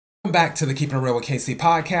Welcome back to the Keeping It Real with KC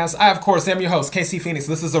podcast. I, of course, am your host, KC Phoenix.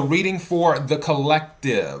 This is a reading for the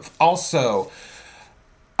collective. Also,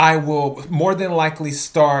 I will more than likely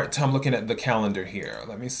start, I'm looking at the calendar here.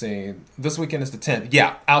 Let me see. This weekend is the 10th.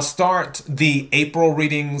 Yeah, I'll start the April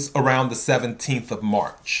readings around the 17th of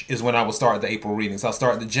March is when I will start the April readings. I'll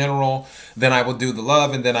start the general, then I will do the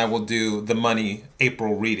love, and then I will do the money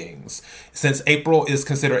April readings. Since April is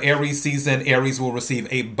considered Aries season, Aries will receive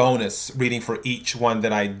a bonus reading for each one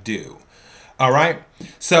that I do. All right.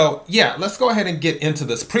 So, yeah, let's go ahead and get into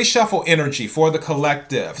this. Pre-shuffle energy for the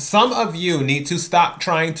collective. Some of you need to stop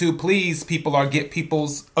trying to please people or get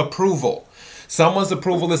people's approval. Someone's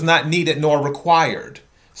approval is not needed nor required.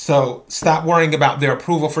 So stop worrying about their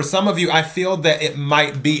approval. For some of you, I feel that it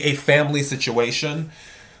might be a family situation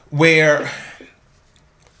where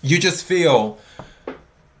you just feel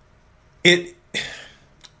it.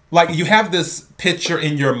 Like you have this picture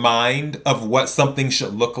in your mind of what something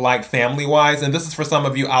should look like family-wise. And this is for some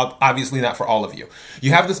of you, obviously not for all of you.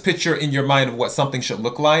 You have this picture in your mind of what something should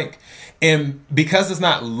look like. And because it's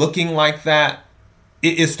not looking like that,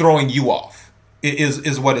 it is throwing you off. It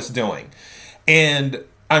is what it's doing. And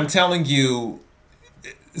I'm telling you,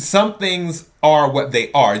 some things are what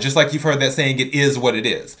they are. Just like you've heard that saying, it is what it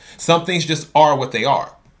is. Some things just are what they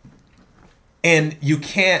are. And you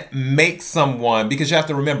can't make someone, because you have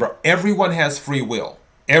to remember, everyone has free will.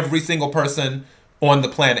 Every single person on the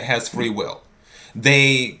planet has free will.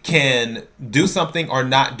 They can do something or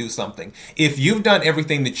not do something. If you've done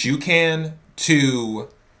everything that you can to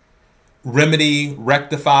remedy,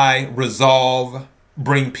 rectify, resolve,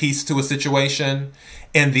 bring peace to a situation,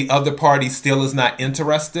 and the other party still is not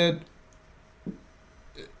interested,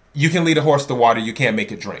 you can lead a horse to water, you can't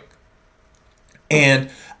make it drink.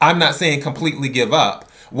 And I'm not saying completely give up.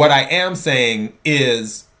 What I am saying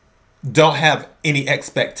is don't have any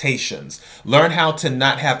expectations. Learn how to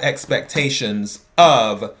not have expectations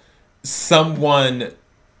of someone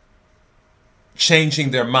changing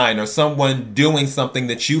their mind or someone doing something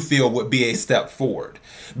that you feel would be a step forward.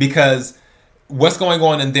 Because what's going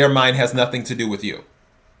on in their mind has nothing to do with you.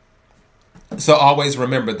 So always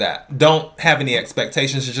remember that. Don't have any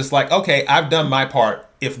expectations. It's just like, okay, I've done my part.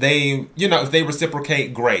 If they, if they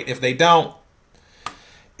reciprocate, great. If they don't,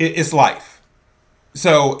 it's life.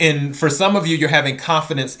 So for some of you, you're having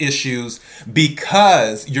confidence issues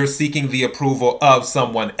because you're seeking the approval of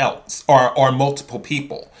someone else or multiple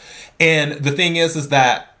people. And the thing is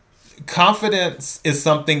that confidence is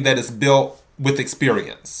something that is built with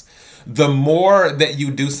experience. The more that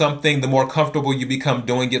you do something, the more comfortable you become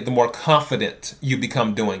doing it, the more confident you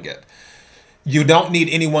become doing it. You don't need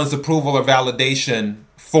anyone's approval or validation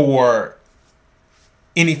for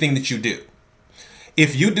anything that you do.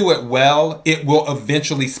 If you do it well, it will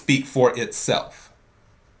eventually speak for itself.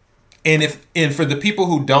 And for the people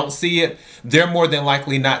who don't see it, they're more than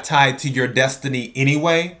likely not tied to your destiny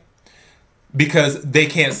anyway, because they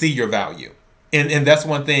can't see your value. And that's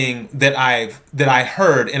one thing that I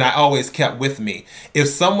heard and I always kept with me. If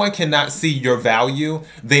someone cannot see your value,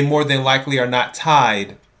 they more than likely are not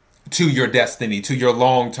tied to your destiny, to your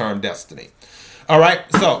long-term destiny. All right,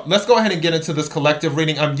 so let's go ahead and get into this collective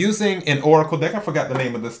reading. I'm using an oracle deck. I forgot the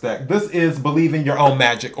name of this deck. This is Believe in Your Own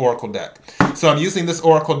Magic oracle deck. So I'm using this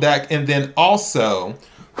oracle deck, and then also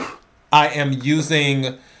I am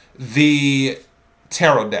using the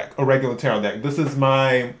tarot deck, a regular tarot deck. This is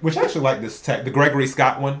which I actually like this deck, the Gregory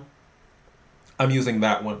Scott one. I'm using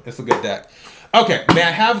that one. It's a good deck. Okay, may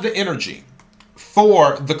I have the energy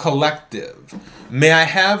for the collective? May I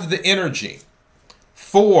have the energy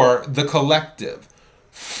for the collective?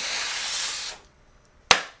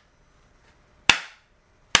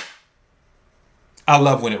 I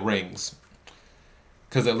love when it rings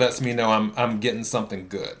because it lets me know I'm getting something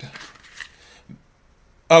good.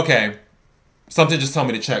 Okay. Something just told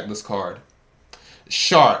me to check this card.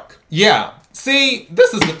 Shark. Yeah. See,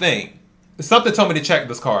 this is the thing. Something told me to check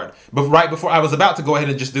this card. But right before I was about to go ahead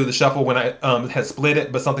and just do the shuffle when I had split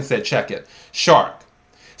it, but something said check it. Shark.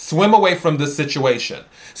 Swim away from this situation.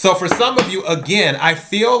 So for some of you, again, I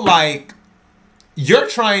feel like you're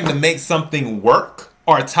trying to make something work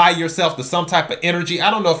or tie yourself to some type of energy. I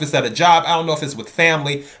don't know if it's at a job. I don't know if it's with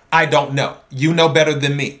family. I don't know. You know better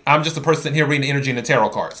than me. I'm just a person here reading energy in the tarot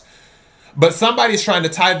cards. But somebody's trying to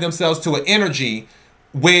tie themselves to an energy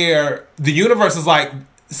where the universe is like,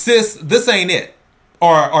 sis, this ain't it.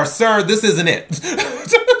 Or sir, this isn't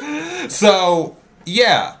it. So,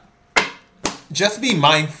 yeah. Just be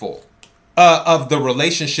mindful of the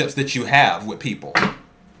relationships that you have with people.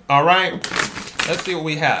 All right? Let's see what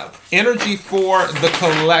we have. Energy for the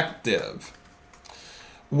collective.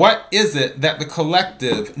 What is it that the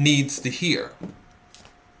collective needs to hear?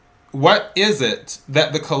 What is it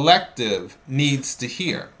that the collective needs to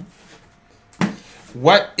hear?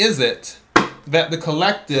 What is it that the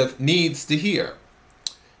collective needs to hear?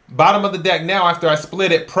 Bottom of the deck now, after I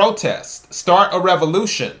split it, protest. Start a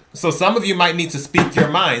revolution. So some of you might need to speak your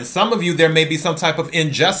mind. Some of you, there may be some type of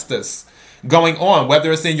injustice going on,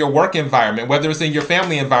 whether it's in your work environment, whether it's in your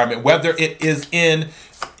family environment, whether it is in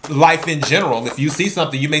life in general. If you see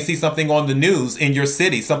something, you may see something on the news in your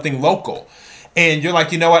city, something local. And you're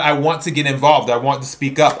like, you know what? I want to get involved. I want to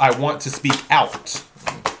speak up. I want to speak out.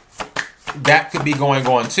 That could be going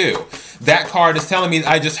on too. That card is telling me,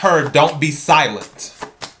 I just heard, don't be silent.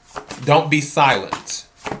 Don't be silent.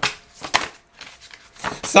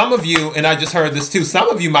 Some of you, and I just heard this too, some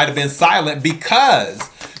of you might have been silent because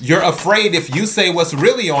you're afraid if you say what's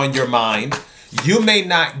really on your mind, you may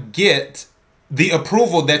not get the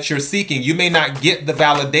approval that you're seeking. You may not get the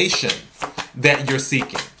validation that you're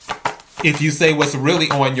seeking if you say what's really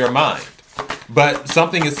on your mind. But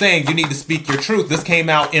something is saying you need to speak your truth. This came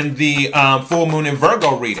out in the full moon in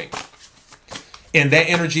Virgo reading. And that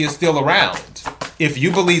energy is still around. If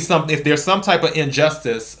you believe something, if there's some type of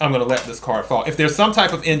injustice, I'm going to let this card fall. If there's some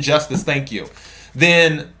type of injustice, thank you,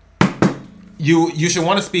 then you should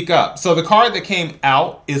want to speak up. So the card that came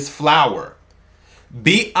out is Flower.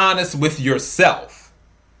 Be honest with yourself.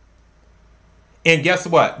 And guess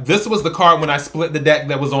what? This was the card when I split the deck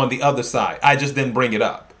that was on the other side. I just didn't bring it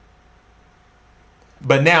up.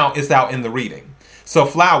 But now it's out in the reading. So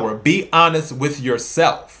Flower, be honest with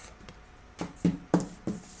yourself.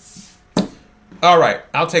 All right,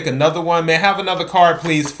 I'll take another one. May I have another card,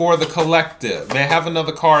 please, for the collective? May I have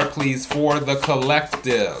another card, please, for the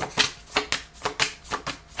collective?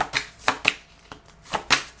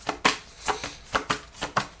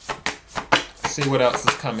 Let's see what else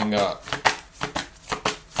is coming up.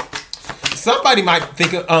 Somebody might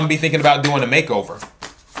be thinking about doing a makeover.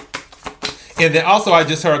 And then also I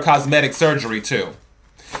just heard cosmetic surgery too.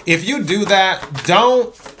 If you do that,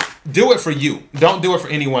 don't do it for you. Don't do it for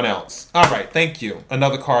anyone else. All right, thank you.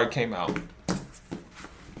 Another card came out.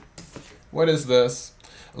 What is this?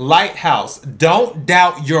 Lighthouse. Don't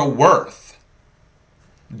doubt your worth.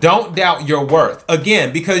 Don't doubt your worth.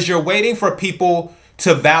 Again, because you're waiting for people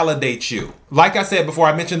to validate you. Like I said before,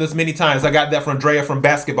 I mentioned this many times. I got that from Drea from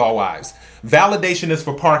Basketball Wives. Validation is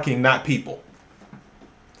for parking, not people.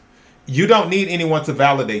 You don't need anyone to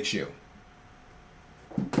validate you.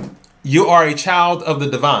 You are a child of the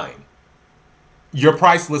divine. You're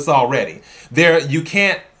priceless already. You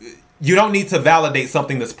don't need to validate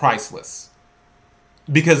something that's priceless.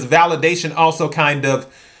 Because validation also kind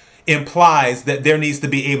of implies that there needs to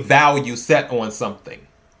be a value set on something.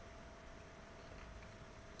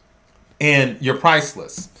 And you're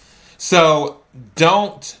priceless. So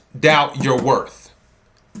don't doubt your worth.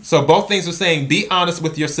 So both things are saying be honest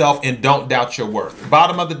with yourself and don't doubt your worth.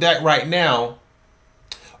 Bottom of the deck right now.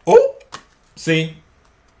 Oh, see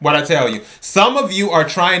what I tell you. Some of you are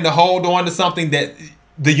trying to hold on to something that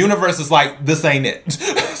the universe is like, this ain't it.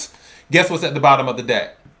 Guess what's at the bottom of the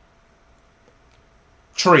deck?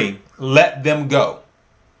 Tree. Let them go.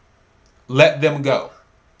 Let them go.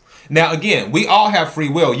 Now, again, we all have free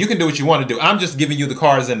will. You can do what you want to do. I'm just giving you the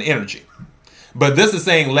cards and the energy. But this is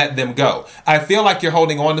saying let them go. I feel like you're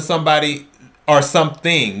holding on to somebody or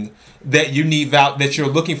something that you need that you're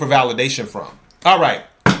looking for validation from. All right.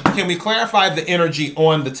 Can we clarify the energy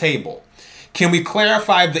on the table? Can we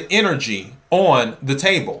clarify the energy on the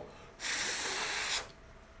table?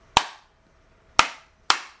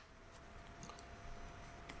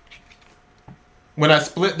 When I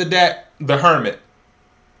split the deck, the Hermit.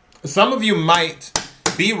 Some of you might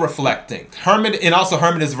be reflecting. Hermit, and also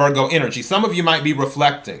Hermit is Virgo energy. Some of you might be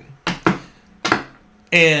reflecting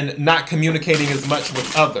and not communicating as much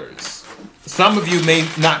with others. Some of you may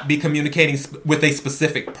not be communicating with a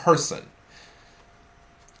specific person.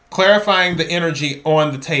 Clarifying the energy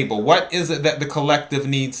on the table. What is it that the collective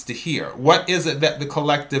needs to hear? What is it that the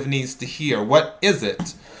collective needs to hear? What is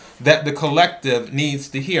it that the collective needs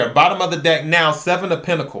to hear? Bottom of the deck now, 7 of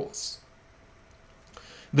Pentacles.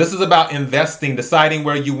 This is about investing, deciding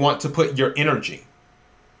where you want to put your energy.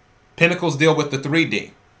 Pentacles deal with the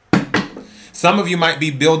 3D. Some of you might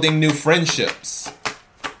be building new friendships.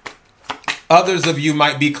 Others of you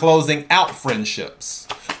might be closing out friendships.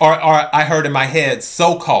 Or I heard in my head,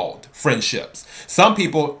 so-called friendships. Some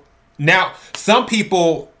people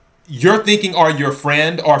you're thinking are your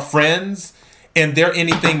friend or friends, and they're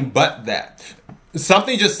anything but that.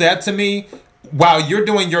 Something just said to me, while you're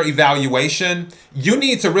doing your evaluation, you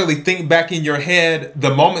need to really think back in your head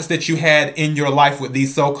the moments that you had in your life with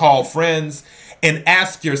these so-called friends and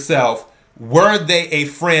ask yourself, were they a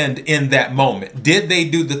friend in that moment? Did they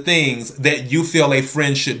do the things that you feel a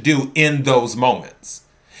friend should do in those moments?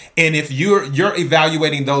 And if you're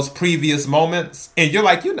evaluating those previous moments and you're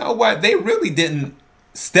like, you know what, they really didn't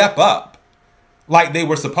step up like they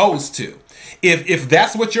were supposed to. If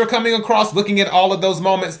that's what you're coming across, looking at all of those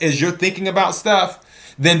moments as you're thinking about stuff,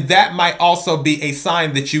 then that might also be a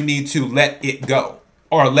sign that you need to let it go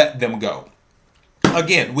or let them go.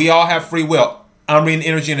 Again, we all have free will. I'm reading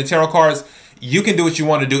energy in the tarot cards. You can do what you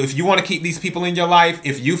want to do. If you want to keep these people in your life,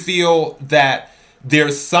 if you feel that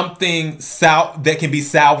there's something that can be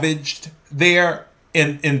salvaged there,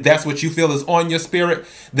 and that's what you feel is on your spirit,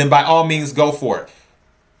 then by all means go for it.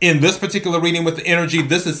 In this particular reading with the energy,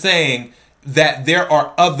 this is saying that there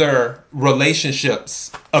are other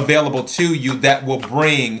relationships available to you that will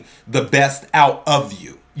bring the best out of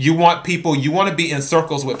you. You want to be in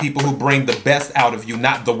circles with people who bring the best out of you,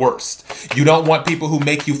 not the worst. You don't want people who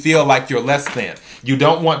make you feel like you're less than. You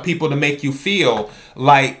don't want people to make you feel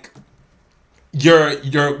like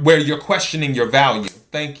you're questioning your value.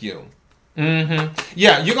 Thank you.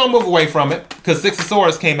 Yeah, you're gonna move away from it because Six of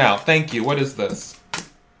Swords came out. Thank you. What is this?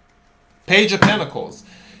 Page of Pentacles.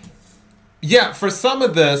 Yeah, for some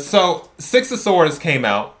of this, so Six of Swords came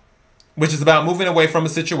out, which is about moving away from a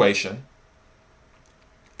situation.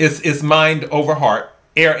 It's mind over heart,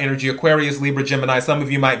 air energy, Aquarius, Libra, Gemini. Some of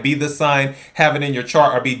you might be this sign, have it in your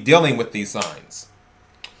chart, or be dealing with these signs.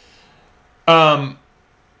 And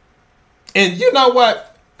you know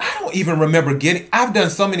what? I don't even remember I've done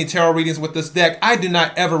so many tarot readings with this deck. I do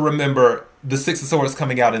not ever remember the Six of Swords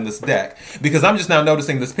coming out in this deck because I'm just now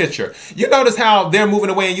noticing this picture. You notice how they're moving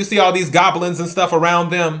away and you see all these goblins and stuff around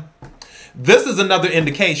them? This is another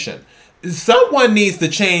indication. Someone needs to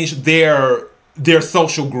change their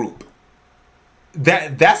social group.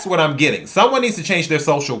 That's what I'm getting. Someone needs to change their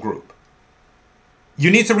social group. You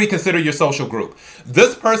need to reconsider your social group.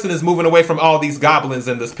 This person is moving away from all these goblins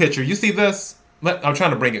in this picture. You see this? I'm trying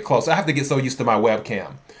to bring it close. I have to get so used to my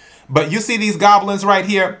webcam. But you see these goblins right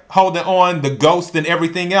here holding on, the ghost and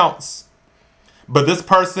everything else. But this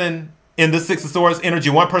person in the Six of Swords energy,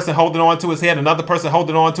 one person holding on to his head, another person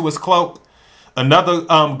holding on to his cloak, another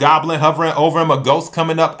goblin hovering over him, a ghost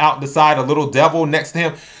coming up out the side, a little devil next to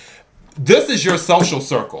him. This is your social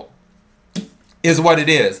circle, is what it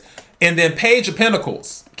is. And then Page of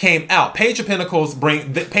Pentacles came out. Page of Pentacles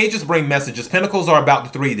pages bring messages. Pentacles are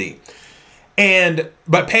about the 3D.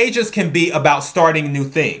 But pages can be about starting new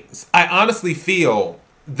things. I honestly feel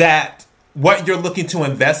that what you're looking to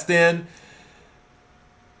invest in,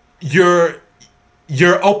 you're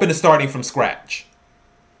open to starting from scratch,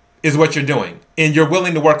 is what you're doing. And you're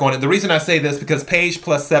willing to work on it. The reason I say this because page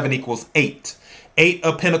plus 7 equals 8. 8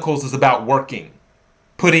 of Pentacles is about working,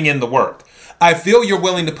 putting in the work. I feel you're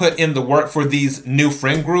willing to put in the work for these new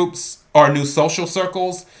friend groups or new social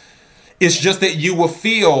circles. It's just that you will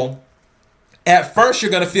feel, at first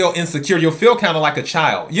you're going to feel insecure. You'll feel kind of like a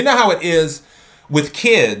child. You know how it is with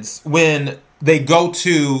kids when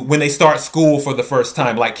they start school for the first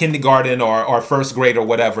time, like kindergarten or first grade or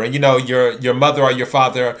whatever. And you know, your mother or your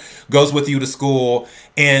father goes with you to school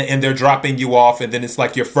and they're dropping you off. And then it's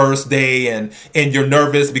like your first day and you're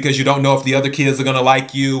nervous because you don't know if the other kids are going to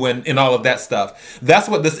like you and all of that stuff. That's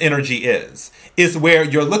what this energy is. It's where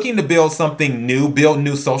you're looking to build something new, build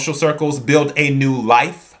new social circles, build a new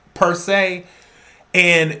life per se.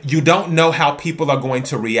 And you don't know how people are going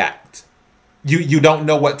to react. You don't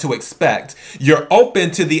know what to expect. You're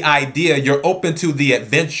open to the idea. You're open to the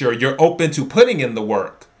adventure. You're open to putting in the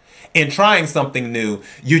work and trying something new.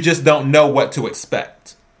 You just don't know what to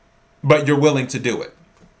expect, but you're willing to do it.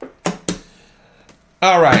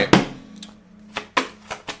 All right.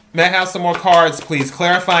 May I have some more cards, please?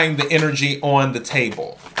 Clarifying the energy on the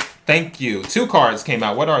table. Thank you. 2 cards came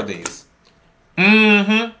out. What are these?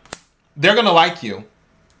 They're going to like you.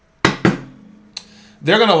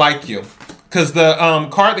 They're going to like you. Because the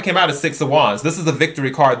card that came out is 6 of Wands. This is a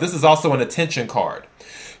victory card. This is also an attention card.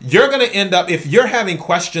 You're going to end up, if you're having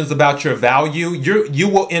questions about your value, you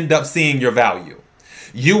will end up seeing your value.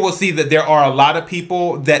 You will see that there are a lot of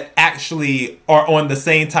people that actually are on the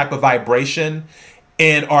same type of vibration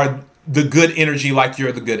and are the good energy like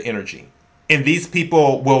you're the good energy. And these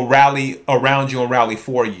people will rally around you and rally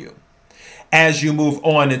for you as you move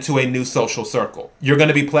on into a new social circle. You're going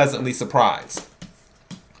to be pleasantly surprised.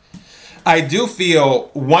 I do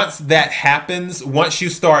feel once that happens, once you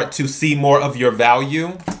start to see more of your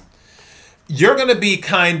value, you're going to be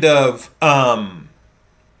kind of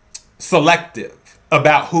selective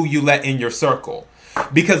about who you let in your circle.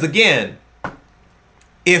 Because again,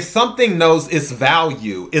 if something knows its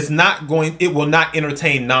value, it will not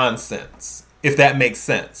entertain nonsense, if that makes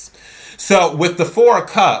sense. So with the Four of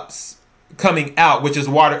Cups coming out, which is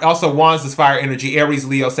water, also Wands is fire energy, Aries,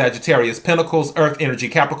 Leo, Sagittarius, Pentacles, earth energy,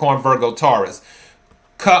 Capricorn, Virgo, Taurus,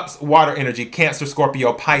 Cups, water energy, Cancer,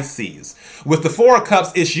 Scorpio, Pisces. With the Four of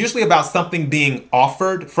Cups, it's usually about something being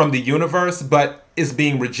offered from the universe, but is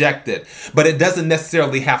being rejected. But it doesn't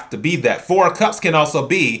necessarily have to be that. Four of Cups can also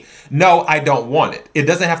be, no, I don't want it. It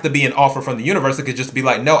doesn't have to be an offer from the universe. It could just be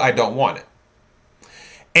like, no, I don't want it.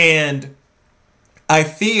 And I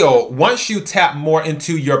feel once you tap more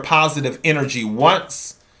into your positive energy,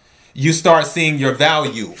 once you start seeing your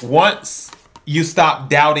value, once you stop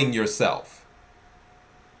doubting yourself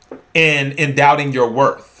and doubting your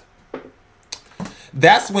worth,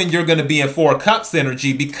 that's when you're going to be in Four of Cups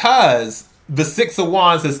energy, because the Six of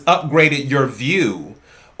Wands has upgraded your view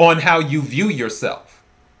on how you view yourself.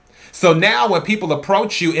 So now when people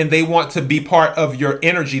approach you and they want to be part of your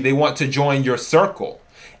energy, they want to join your circle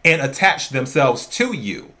and attach themselves to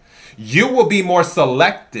you, you will be more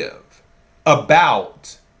selective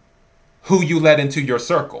about who you let into your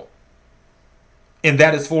circle. And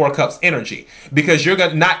that is Four of Cups energy, because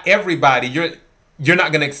not everybody, you're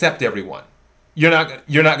not going to accept everyone. You're not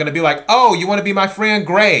going to be like, oh, you want to be my friend?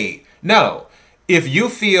 Great. No. If you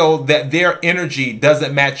feel that their energy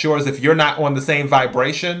doesn't match yours, if you're not on the same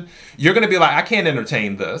vibration, you're going to be like, I can't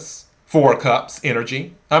entertain this Four of Cups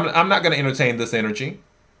energy. I'm not going to entertain this energy.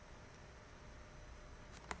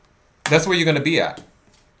 That's where you're going to be at.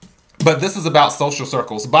 But this is about social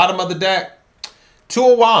circles. Bottom of the deck, Two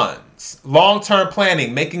of Wands, long-term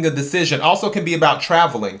planning, making a decision. Also can be about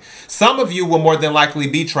traveling. Some of you will more than likely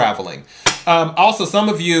be traveling. Also, some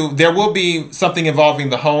of you, there will be something involving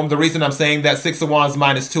the home. The reason I'm saying that, Six of Wands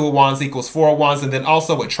minus Two of Wands equals Four of Wands. And then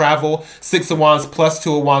also with travel, Six of Wands plus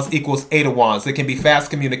Two of Wands equals Eight of Wands. It can be fast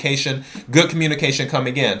communication, good communication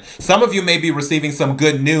coming in. Some of you may be receiving some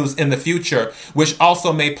good news in the future, which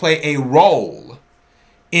also may play a role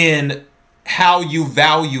in how you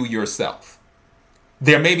value yourself.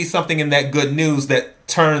 There may be something in that good news that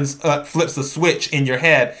flips a switch in your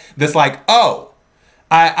head that's like, oh,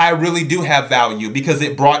 I really do have value because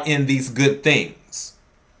it brought in these good things.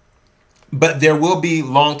 But there will be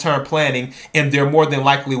long-term planning, and there more than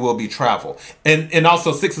likely will be travel. And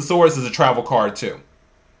also, Six of Swords is a travel card too.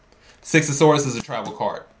 Six of Swords is a travel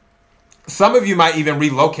card. Some of you might even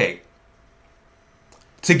relocate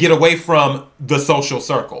to get away from the social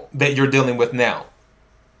circle that you're dealing with now.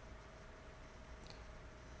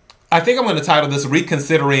 I think I'm going to title this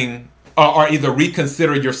Reconsidering, or either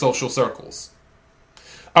Reconsider Your Social Circles.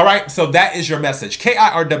 All right, so that is your message.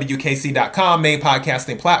 KIRWKC.com, main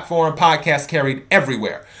podcasting platform, podcast carried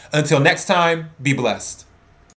everywhere. Until next time, be blessed.